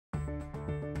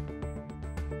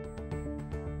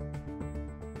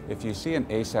If you see an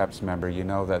ASAPS member, you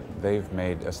know that they've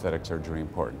made aesthetic surgery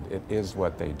important. It is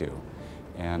what they do.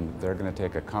 And they're going to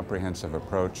take a comprehensive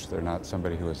approach. They're not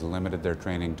somebody who has limited their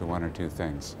training to one or two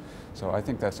things. So I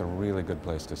think that's a really good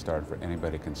place to start for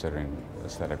anybody considering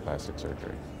aesthetic plastic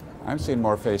surgery. I'm seeing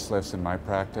more facelifts in my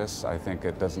practice. I think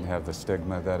it doesn't have the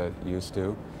stigma that it used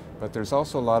to. But there's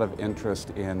also a lot of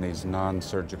interest in these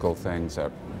non-surgical things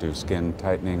that do skin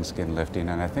tightening, skin lifting,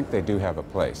 and I think they do have a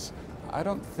place. I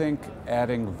don't think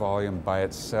adding volume by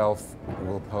itself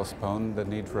will postpone the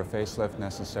need for a facelift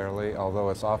necessarily, although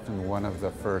it's often one of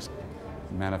the first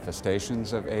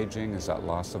manifestations of aging is that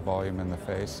loss of volume in the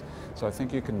face. So I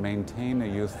think you can maintain a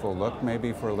youthful look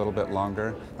maybe for a little bit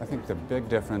longer. I think the big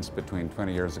difference between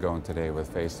 20 years ago and today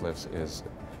with facelifts is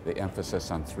the emphasis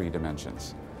on 3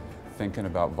 dimensions. Thinking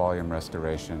about volume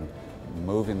restoration,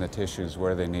 moving the tissues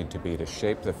where they need to be to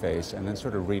shape the face, and then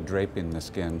sort of re-draping the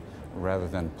skin rather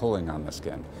than pulling on the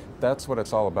skin. That's what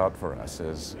it's all about for us,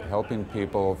 is helping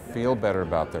people feel better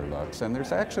about their looks. And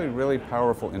there's actually really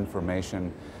powerful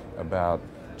information about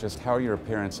just how your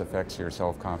appearance affects your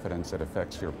self-confidence, it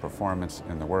affects your performance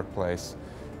in the workplace,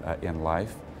 in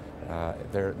life.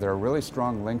 There are really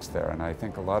strong links there, and I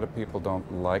think a lot of people don't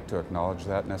like to acknowledge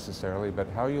that necessarily, but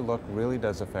how you look really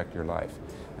does affect your life.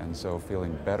 And so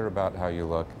feeling better about how you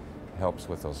look helps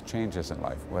with those changes in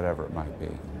life, whatever it might be.